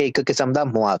ਯਾਨੀ ਕਿ ਇੱਕ ਕਿਸਮ ਦਾ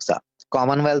ਮੁਆਵਜ਼ਾ।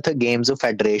 ਕਾਮਨਵੈਲਥ ਗੇਮਸ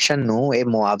ਫੈਡਰੇਸ਼ਨ ਨੂੰ ਇਹ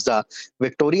ਮੁਆਵਜ਼ਾ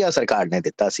ਵਿਕਟੋਰੀਆ ਸਰਕਾਰ ਨੇ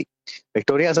ਦਿੱਤਾ ਸੀ।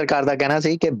 ਵਿਕਟੋਰੀਆ ਸਰਕਾਰ ਦਾ ਕਹਿਣਾ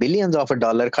ਸੀ ਕਿ ਬਿਲੀਅਨਸ ਆਫ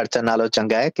ਡਾਲਰ ਖਰਚਣ ਨਾਲੋਂ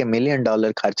ਚੰਗਾ ਹੈ ਕਿ ਮਿਲੀਅਨ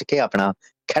ਡਾਲਰ ਖਰਚ ਕੇ ਆਪਣਾ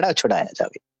ਖਹਿੜਾ ਛੁਡਾਇਆ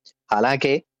ਜਾਵੇ।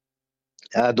 ਹਾਲਾਂਕਿ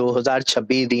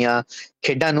 2026 ਦੀਆਂ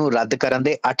ਖੇਡਾਂ ਨੂੰ ਰੱਦ ਕਰਨ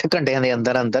ਦੇ 8 ਘੰਟਿਆਂ ਦੇ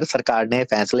ਅੰਦਰ ਅੰਦਰ ਸਰਕਾਰ ਨੇ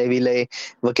ਫੈਸਲੇ ਵੀ ਲਏ,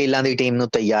 ਵਕੀਲਾਂ ਦੀ ਟੀਮ ਨੂੰ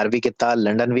ਤਿਆਰ ਵੀ ਕੀਤਾ,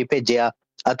 ਲੰਡਨ ਵੀ ਭੇਜਿਆ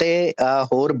ਅਤੇ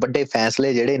ਹੋਰ ਵੱਡੇ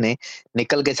ਫੈਸਲੇ ਜਿਹੜੇ ਨੇ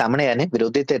ਨਿਕਲ ਕੇ ਸਾਹਮਣੇ ਆਏ ਨੇ।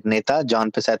 ਵਿਰੋਧੀ ਧਿਰ ਨੇਤਾ ਜੌਨ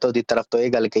ਪਿਸੈਤੋ ਦੀ ਤਰਫ ਤੋਂ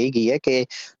ਇਹ ਗੱਲ ਕਹੀ ਗਈ ਹੈ ਕਿ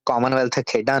ਕਾਮਨਵੈਲਥ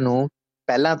ਖੇਡਾਂ ਨੂੰ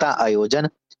ਪਹਿਲਾਂ ਤਾਂ ਆਯੋਜਨ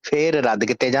ਫੇਰ ਰੱਦ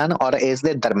ਕੀਤੇ ਜਾਣ ਔਰ ਇਸ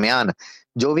ਦੇ ਦਰਮਿਆਨ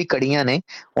ਜੋ ਵੀ ਕੜੀਆਂ ਨੇ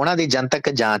ਉਹਨਾਂ ਦੀ ਜਨਤਕ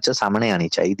ਜਾਂਚ ਸਾਹਮਣੇ ਆਣੀ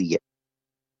ਚਾਹੀਦੀ ਹੈ।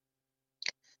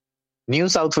 ਨਿਊ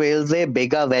ਸਾਊਥ ਵੇਲਜ਼ ਦੇ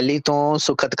ਬੇਗਾ ਵੈਲੀ ਤੋਂ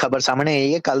ਸੁਖਦ ਖਬਰ ਸਾਹਮਣੇ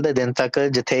ਆਈ ਹੈ ਕੱਲ ਦੇ ਦਿਨ ਤੱਕ,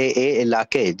 ਜਿੱਥੇ ਇਹ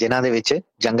ਇਲਾਕੇ ਜਿਨ੍ਹਾਂ ਦੇ ਵਿੱਚ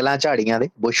ਜੰਗਲਾਂ ਝਾੜੀਆਂ ਦੇ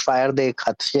ਬੁਸ਼ਫਾਇਰ ਦੇ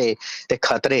ਖਦਸ਼ੇ ਤੇ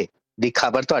ਖਤਰੇ ਦੀ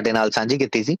ਖਬਰ ਤੁਹਾਡੇ ਨਾਲ ਸਾਂਝੀ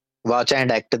ਕੀਤੀ ਸੀ, watch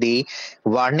and act the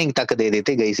warning ਤੱਕ ਦੇ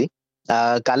ਦਿੱਤੀ ਗਈ ਸੀ।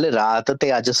 ਕੱਲ ਰਾਤ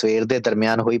ਤੇ ਅੱਜ ਸਵੇਰ ਦੇ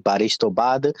ਦਰਮਿਆਨ ਹੋਈ ਬਾਰਿਸ਼ ਤੋਂ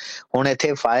ਬਾਅਦ ਹੁਣ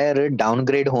ਇੱਥੇ ਫਾਇਰ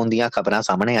ਡਾਊਨਗ੍ਰੇਡ ਹੋਣ ਦੀਆਂ ਖਬਰਾਂ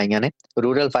ਸਾਹਮਣੇ ਆਈਆਂ ਨੇ।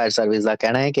 ਰੂਰਲ ਫਾਇਰ ਸਰਵਿਸ ਦਾ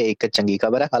ਕਹਿਣਾ ਹੈ ਕਿ ਇੱਕ ਚੰਗੀ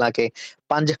ਖਬਰ ਹੈ। ਹਾਲਾਂਕਿ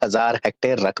 5000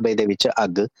 ਹੈਕਟੇਅਰ ਰਕਬੇ ਦੇ ਵਿੱਚ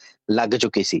ਅੱਗ ਲੱਗ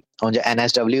ਚੁੱਕੀ ਸੀ। ਉਂਝ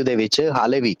NSW ਦੇ ਵਿੱਚ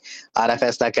ਹਾਲੇ ਵੀ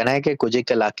RFS ਦਾ ਕਹਿਣਾ ਹੈ ਕਿ ਕੁਝ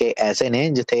ਇੱਕ ਇਲਾਕੇ ਐਸੇ ਨੇ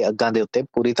ਜਿੱਥੇ ਅੱਗਾਂ ਦੇ ਉੱਤੇ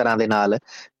ਪੂਰੀ ਤਰ੍ਹਾਂ ਦੇ ਨਾਲ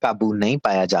ਕਾਬੂ ਨਹੀਂ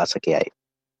ਪਾਇਆ ਜਾ ਸਕਿਆ ਹੈ।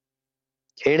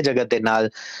 ਖੇਡ ਜਗਤ ਦੇ ਨਾਲ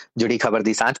ਜੁੜੀ ਖਬਰ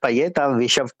ਦੀ ਸਾਂਝ ਪਾਈਏ ਤਾਂ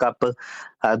ਵਿਸ਼ਵ ਕੱਪ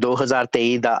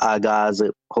 2023 ਦਾ ਆਗਾਜ਼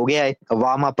ਹੋ ਗਿਆ ਹੈ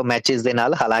ਵਾਰਮ ਅਪ ਮੈਚਿਸ ਦੇ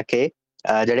ਨਾਲ। ਹਾਲਾਂਕਿ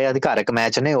ਜਿਹੜੇ ਅਧਿਕਾਰਕ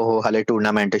ਮੈਚ ਨੇ ਉਹ ਹਲੇ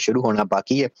ਟੂਰਨਾਮੈਂਟ ਸ਼ੁਰੂ ਹੋਣਾ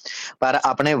ਬਾਕੀ ਹੈ, ਪਰ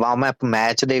ਆਪਣੇ ਵਾਰਮ ਅਪ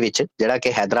ਮੈਚ ਦੇ ਵਿੱਚ ਜਿਹੜਾ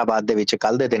ਕਿ ਹੈਦਰਾਬਾਦ ਦੇ ਵਿੱਚ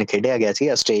ਕੱਲ ਦੇ ਦਿਨ ਖੇਡਿਆ ਗਿਆ ਸੀ,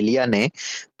 ਆਸਟ੍ਰੇਲੀਆ ਨੇ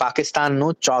ਪਾਕਿਸਤਾਨ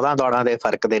ਨੂੰ 14 ਦੌੜਾਂ ਦੇ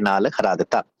ਫਰਕ ਦੇ ਨਾਲ ਹਰਾ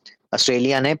ਦਿੱਤਾ।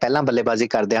 ਆਸਟ੍ਰੇਲੀਆ ਨੇ ਪਹਿਲਾਂ ਬੱਲੇਬਾਜ਼ੀ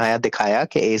ਕਰਦਿਆਂ ਹੋਇਆ ਦਿਖਾਇਆ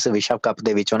ਕਿ ਇਸ ਵਿਸ਼ਵ ਕੱਪ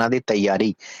ਦੇ ਵਿੱਚ ਉਹਨਾਂ ਦੀ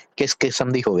ਤਿਆਰੀ ਕਿਸ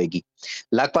ਕਿਸਮ ਦੀ ਹੋਵੇਗੀ।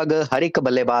 ਲਗਭਗ ਹਰ ਇੱਕ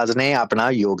ਬੱਲੇਬਾਜ਼ ਨੇ ਆਪਣਾ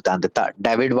ਯੋਗਦਾਨ ਦਿੱਤਾ।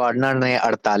 ਡੇਵਿਡ ਵਾਰਨਰ ਨੇ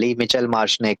 48, ਮਿਚਲ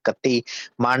ਮਾਰਸ਼ ਨੇ 31,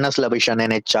 ਮਾਰਨਸ ਲਬਿਸ਼ਨੇ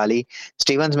ਨੇ 40,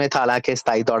 ਸਟੀਵਨ ਸਮਿਥ ਹਾਲਾਂਕਿ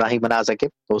 27 ਦੌੜਾਂ ਹੀ ਬਣਾ ਸਕੇ।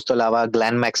 ਉਸ ਤੋਂ ਇਲਾਵਾ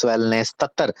ਗਲੈਨ ਮੈਕਸਵੈਲ ਨੇ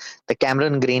 77 ਤੇ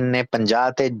ਕੈਮਰਨ ਗ੍ਰੀਨ ਨੇ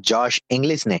 50 ਤੇ ਜੋਸ਼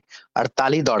ਇੰਗਲਿਸ਼ ਨੇ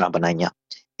 48 ਦੌੜਾਂ ਬਣਾਈਆਂ।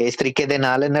 ਇਸ ਤਰੀਕੇ ਦੇ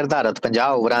ਨਾਲ ਨਿਰਧਾਰਤ 50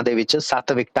 ਓਵਰਾਂ ਦੇ ਵਿੱਚ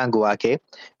 7 ਵਿਕਟਾਂ ਗੁਆ ਕੇ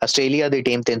ਆਸਟ੍ਰੇਲੀਆ ਦੀ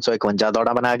ਟੀਮ 351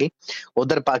 ਦੌੜਾਂ ਬਣਾ ਗਈ।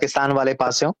 ਉਧਰ ਪਾਕਿਸਤਾਨ ਵਾਲੇ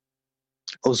ਪਾਸਿਓਂ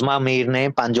ਉਸਮਾ ਮੀਰ ਨੇ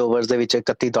 5 ਓਵਰਸ ਦੇ ਵਿੱਚ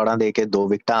 31 ਦੌੜਾਂ ਦੇ ਕੇ 2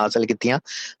 ਵਿਕਟਾਂ ਹਾਸਲ ਕੀਤੀਆਂ।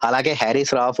 ਹਾਲਾਂਕਿ ਹੈਰੀ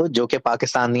ਸਰਾਫ ਜੋ ਕਿ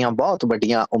ਪਾਕਿਸਤਾਨ ਦੀਆਂ ਬਹੁਤ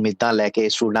ਵੱਡੀਆਂ ਉਮੀਦਾਂ ਲੈ ਕੇ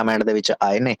ਇਸ ਟੂਰਨਾਮੈਂਟ ਦੇ ਵਿੱਚ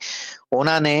ਆਏ ਨੇ,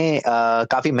 ਉਹਨਾਂ ਨੇ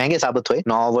ਕਾਫੀ ਮਹਿੰਗੇ ਸਾਬਤ ਹੋਏ।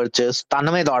 9 ਓਵਰ 'ਚ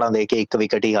 97 ਦੌੜਾਂ ਦੇ ਕੇ 1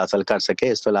 ਵਿਕਟ ਹੀ ਹਾਸਲ ਕਰ ਸਕੇ।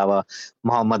 ਇਸ ਤੋਂ ਇਲਾਵਾ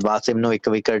ਮੁਹੰਮਦ ਵਾਸਿਮ ਨੂੰ 1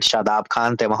 ਵਿਕਟ, ਸ਼ਾਦਾਬ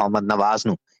ਖਾਨ ਤੇ ਮੁਹੰਮਦ ਨਵਾਜ਼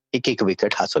ਨੂੰ 1-1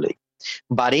 ਵਿਕਟ ਹਾਸਲ ਹੋਈ।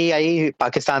 ਬਾਰੀ ਆਈ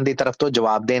ਪਾਕਿਸਤਾਨ ਦੀ ਤਰਫ ਤੋਂ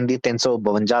ਜਵਾਬ ਦੇਣ ਦੀ।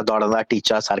 352 ਦੌੜਾਂ ਦਾ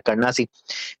ਟੀਚਾ ਸਰ ਕਰਨਾ ਸੀ।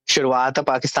 ਸ਼ੁਰੂਆਤ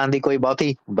ਪਾਕਿਸਤਾਨ ਦੀ ਕੋਈ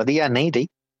ਬਹੁਤੀ ਵਧੀਆ ਨਹੀਂ ਰਹੀ।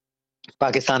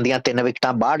 ਪਾਕਿਸਤਾਨ ਦੀਆਂ 3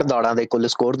 ਵਿਕਟਾਂ 62 ਦੌੜਾਂ ਦੇ ਕੁੱਲ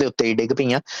ਸਕੋਰ ਦੇ ਉੱਤੇ ਹੀ ਡਿੱਗ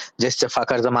ਪਈਆਂ, ਜਿਸ 'ਚ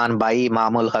ਫਖਰ ਜ਼ਮਾਨ 22,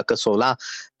 ਮਾਮੁਲ ਹਕ 16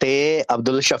 ਤੇ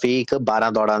ਅਬਦੁਲ ਸ਼ਫੀਕ 12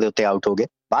 ਦੌੜਾਂ ਦੇ ਉੱਤੇ ਆਊਟ ਹੋ ਗਏ।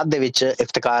 ਬਾਅਦ ਦੇ ਵਿੱਚ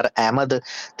ਇਫਤਿਕਾਰ ਅਹਿਮਦ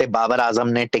ਤੇ ਬਾਬਰ ਆਜ਼ਮ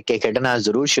ਨੇ ਟਿੱਕੇ ਖੇਡਣਾ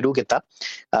ਜ਼ਰੂਰ ਸ਼ੁਰੂ ਕੀਤਾ।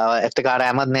 ਇਫਤਿਕਾਰ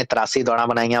ਅਹਿਮਦ ਨੇ 83 ਦੌੜਾਂ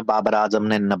ਬਣਾਈਆਂ, ਬਾਬਰ ਆਜ਼ਮ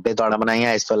ਨੇ 90 ਦੌੜਾਂ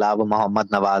ਬਣਾਈਆਂ। ਇਸ ਤੋਂ ਇਲਾਵਾ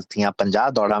ਮੁਹੰਮਦ ਨਵਾਜ਼ ਦੀਆਂ 50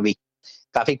 ਦੌੜਾਂ ਵੀ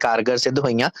ਕਾਫੀ ਕਾਰਗਰ ਸਿੱਧ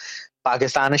ਹੋਈਆਂ।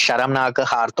 ਪਾਕਿਸਤਾਨ ਸ਼ਰਮਨਾਕ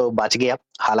ਹਾਰ ਤੋਂ ਬਚ ਗਿਆ।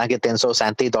 ਹਾਲਾਂਕਿ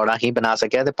 337 ਦੌੜਾਂ ਹੀ ਬਣਾ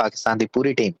ਸਕਿਆ ਤੇ ਪਾਕਿਸਤਾਨ ਦੀ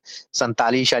ਪੂਰੀ ਟੀਮ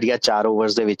 47.4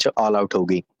 ਓਵਰਸ ਦੇ ਵਿੱਚ ਆਲ ਆਊਟ ਹੋ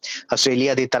ਗਈ।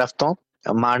 ਆਸਟ੍ਰੇਲੀਆ ਦੀ ਤਰਫ ਤੋਂ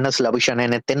ਮਾਰਨਸ ਲਬੁਸ਼ਨੇ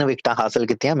ਨੇ 3 ਵਿਕਟਾਂ ਹਾਸਲ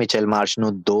ਕੀਤੀਆਂ, ਮਿਚਲ ਮਾਰਸ਼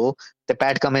ਨੂੰ 2 ਤੇ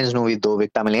ਪੈਟ ਕਮਿੰਸ ਨੂੰ ਵੀ 2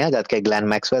 ਵਿਕਟਾਂ ਮਿਲੀਆਂ, ਜਦਕਿ ਗਲੈਨ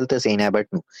ਮੈਕਸਵੈਲ ਤੇ ਸੀਨ ਐਬਟ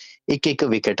ਨੂੰ 1-1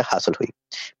 ਵਿਕਟ ਹਾਸਲ ਹੋਈ।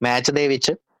 ਮੈਚ ਦੇ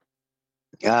ਵਿੱਚ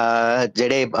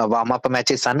ਜਿਹੜੇ ਵਾਰਮ ਅਪ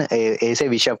ਮੈਚਿਸ ਸਨ ਇਸੇ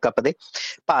ਵਿਸ਼ਵ ਕੱਪ ਦੇ,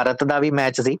 ਭਾਰਤ ਦਾ ਵੀ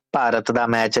ਮੈਚ ਸੀ। ਭਾਰਤ ਦਾ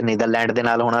ਮੈਚ ਨੀਦਰਲੈਂਡ ਦੇ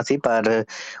ਨਾਲ ਹੋਣਾ ਸੀ, ਪਰ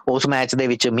ਉਸ ਮੈਚ ਦੇ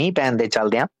ਵਿੱਚ ਮੀਂਹ ਪੈਣ ਦੇ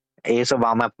ਚੱਲਦਿਆਂ ਇਸ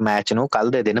ਵਾਰਮ ਅਪ ਮੈਚ ਨੂੰ ਕੱਲ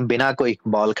ਦੇ ਦਿਨ ਬਿਨਾਂ ਕੋਈ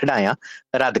ਬਾਲ ਖਿਡਾਇਆ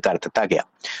ਰੱਦ ਕਰ ਦਿੱਤਾ ਗਿਆ।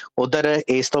 ਉਧਰ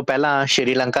ਇਸ ਤੋਂ ਪਹਿਲਾਂ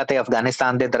ਸ਼੍ਰੀਲੰਕਾ ਤੇ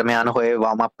ਅਫਗਾਨਿਸਤਾਨ ਦੇ ਦਰਮਿਆਨ ਹੋਏ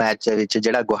ਵਾਰਮ ਅਪ ਮੈਚ ਵਿੱਚ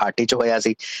ਜਿਹੜਾ ਗੁਹਾਟੀ 'ਚ ਹੋਇਆ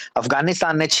ਸੀ,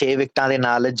 ਅਫਗਾਨਿਸਤਾਨ ਨੇ 6 ਵਿਕਟਾਂ ਦੇ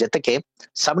ਨਾਲ ਜਿੱਤ ਕੇ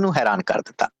ਸਭ ਨੂੰ ਹੈਰਾਨ ਕਰ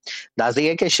ਦਿੱਤਾ। ਦੱਸ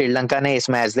ਦਈਏ ਕਿ ਸ਼੍ਰੀਲੰਕਾ ਨੇ ਇਸ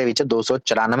ਮੈਚ ਦੇ ਵਿੱਚ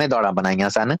 294 ਦੌੜਾਂ ਬਣਾਈਆਂ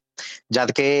ਸਨ,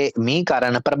 ਜਦਕਿ ਮੀਂਹ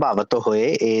ਕਾਰਨ ਪ੍ਰਭਾਵਿਤ ਹੋਏ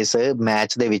ਇਸ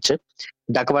ਮੈਚ ਦੇ ਵਿੱਚ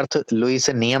ਡਕਵਰਥ ਲੂਇਸ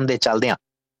ਨਿਯਮ ਦੇ ਚੱਲਦਿਆਂ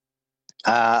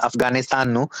ਅਫਗਾਨਿਸਤਾਨ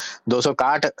ਨੂੰ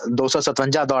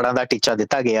 257 ਦੌੜਾਂ ਦਾ ਟੀਚਾ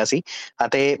ਦਿੱਤਾ ਗਿਆ ਸੀ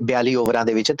ਅਤੇ 42 ਓਵਰਾਂ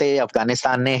ਦੇ ਵਿੱਚ, ਤੇ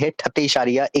ਅਫਗਾਨਿਸਤਾਨ ਨੇ ਇਹ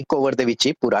 38.1 ਓਵਰ ਦੇ ਵਿੱਚ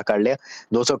ਹੀ ਪੂਰਾ ਕਰ ਲਿਆ।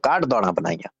 261 ਦੌੜਾਂ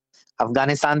ਬਣਾਈਆਂ।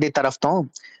 ਅਫਗਾਨਿਸਤਾਨ ਦੀ ਤਰਫ ਤੋਂ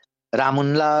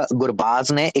ਰਾਮੁੱਲਾ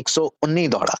ਗੁਰਬਾਜ਼ ਨੇ 119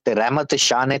 ਦੌੜਾਂ ਤੇ ਰਹਿਮਤ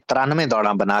ਸ਼ਾਹ ਨੇ 93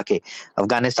 ਦੌੜਾਂ ਬਣਾ ਕੇ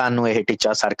ਅਫਗਾਨਿਸਤਾਨ ਨੂੰ ਇਹ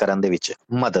ਟੀਚਾ ਸਰ ਕਰਨ ਦੇ ਵਿੱਚ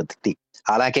ਮਦਦ ਦਿੱਤੀ।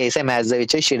 ਹਾਲਾਂਕਿ ਇਸੇ ਮੈਚ ਦੇ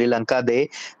ਵਿੱਚ ਸ਼੍ਰੀਲੰਕਾ ਦੇ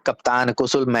ਕਪਤਾਨ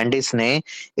ਕੁਸੁਲ ਮੈਂਡਿਸ ਨੇ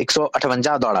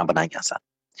 158 ਦੌੜਾਂ ਬਣਾਈਆਂ ਸਨ।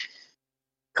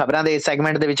 ਖਬਰਾਂ ਦੇ ਇਸ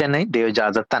ਸੈਗਮੈਂਟ ਦੇ ਵਿੱਚ ਨਹੀਂ, ਦਿਓ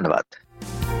ਇਜਾਜ਼ਤ, ਧੰਨਵਾਦ।